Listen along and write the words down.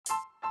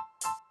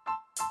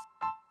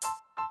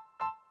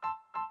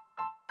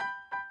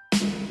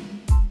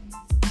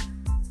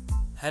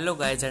Hello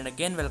guys, and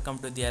again welcome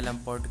to the LM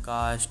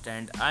podcast,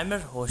 and I'm your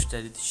host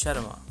Adit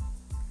Sharma.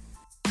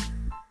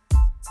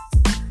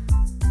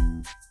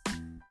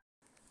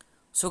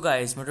 So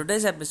guys, my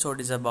today's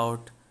episode is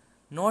about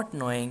not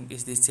knowing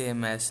is the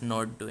same as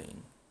not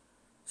doing.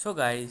 So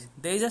guys,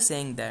 there is a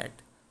saying that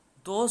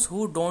those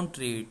who don't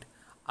read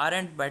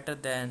aren't better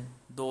than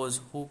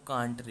those who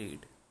can't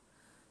read.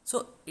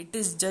 So it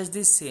is just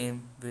the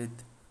same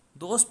with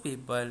those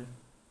people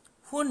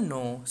who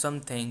know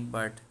something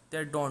but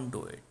they don't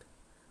do it.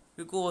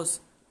 Because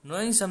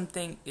knowing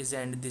something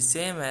isn't the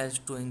same as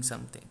doing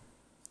something.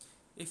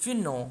 If you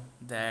know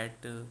that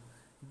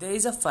there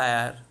is a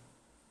fire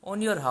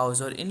on your house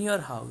or in your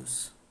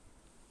house,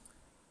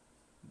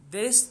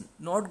 there is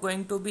not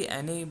going to be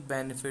any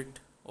benefit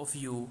of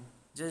you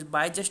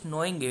just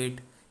knowing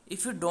it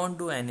if you don't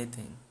do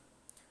anything.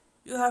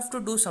 You have to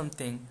do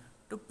something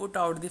to put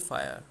out the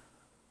fire.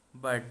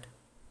 But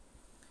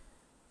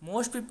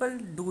most people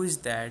do is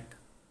that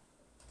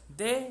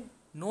they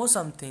know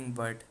something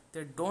but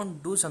they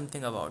don't do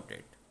something about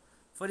it.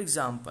 For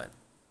example,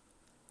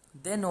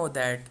 they know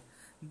that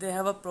they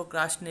have a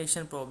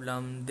procrastination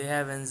problem, they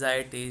have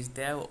anxieties,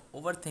 they have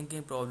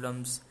overthinking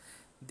problems,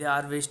 they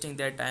are wasting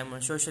their time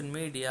on social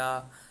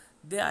media,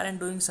 they aren't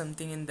doing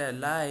something in their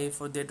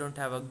life, or they don't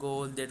have a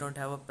goal, they don't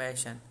have a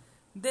passion.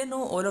 They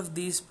know all of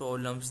these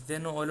problems, they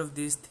know all of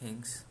these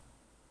things.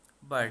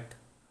 But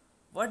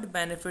what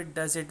benefit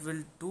does it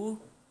will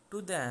do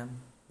to them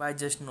by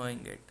just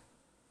knowing it?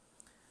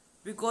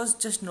 Because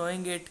just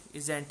knowing it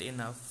isn't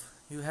enough.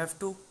 You have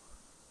to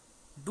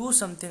do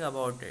something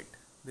about it.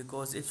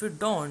 Because if you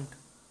don't,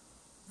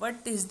 what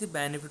is the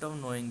benefit of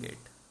knowing it?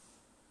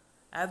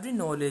 Every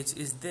knowledge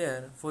is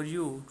there for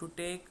you to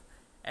take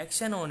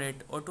action on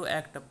it or to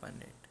act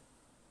upon it.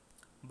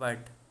 But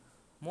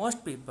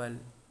most people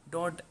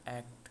don't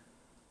act.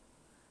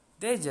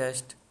 They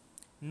just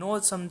know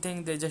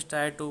something, they just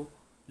try to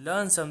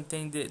learn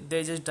something,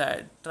 they just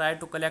try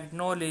to collect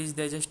knowledge,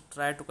 they just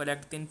try to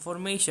collect the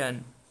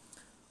information.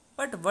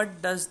 But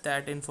what does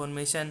that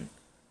information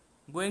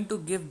going to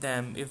give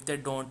them if they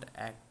don't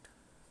act?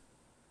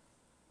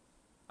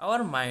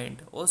 Our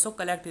mind also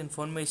collect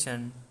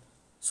information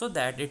so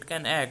that it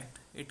can act,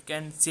 it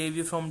can save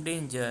you from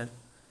danger,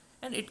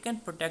 and it can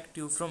protect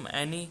you from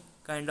any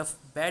kind of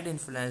bad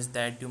influence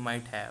that you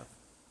might have.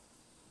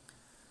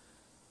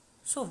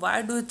 So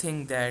why do you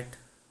think that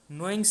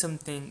knowing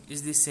something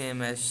is the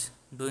same as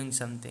doing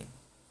something?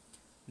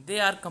 They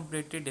are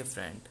completely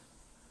different.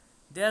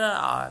 There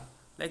are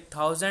like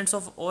thousands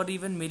of or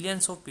even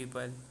millions of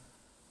people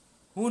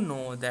who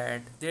know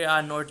that they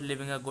are not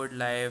living a good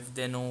life.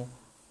 They know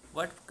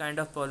what kind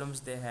of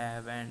problems they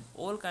have and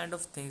all kind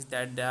of things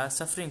that they are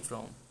suffering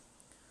from.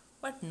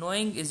 But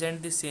knowing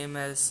isn't the same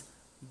as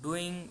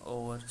doing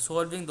or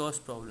solving those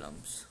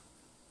problems.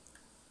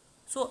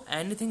 So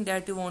anything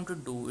that you want to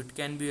do, it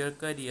can be your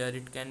career,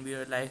 it can be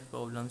your life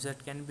problems,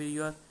 it can be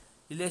your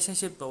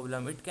relationship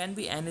problem, it can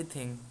be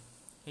anything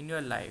in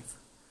your life.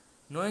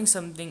 Knowing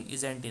something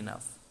isn't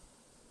enough.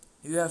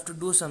 You have to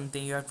do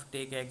something, you have to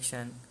take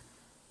action,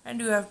 and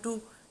you have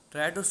to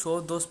try to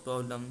solve those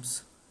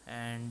problems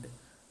and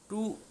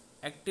to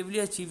actively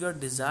achieve your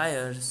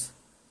desires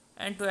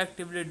and to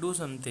actively do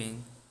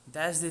something.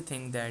 That's the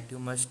thing that you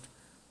must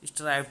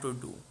strive to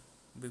do,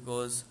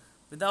 because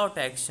without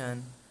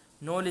action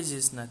knowledge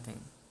is nothing.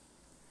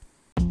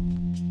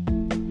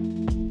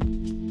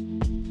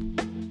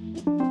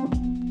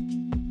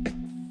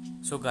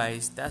 So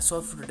guys, that's all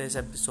for today's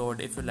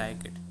episode. If you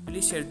like it,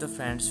 please share it with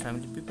friends,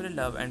 family, people you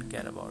love and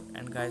care about.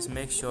 And guys,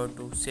 make sure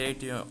to share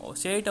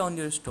it on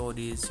your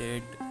stories, share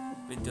it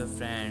with your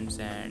friends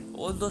and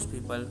all those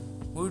people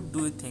who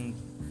do you think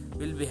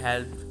will be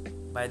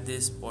helped by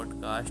this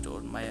podcast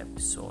or my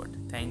episode.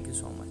 Thank you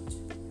so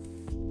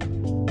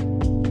much.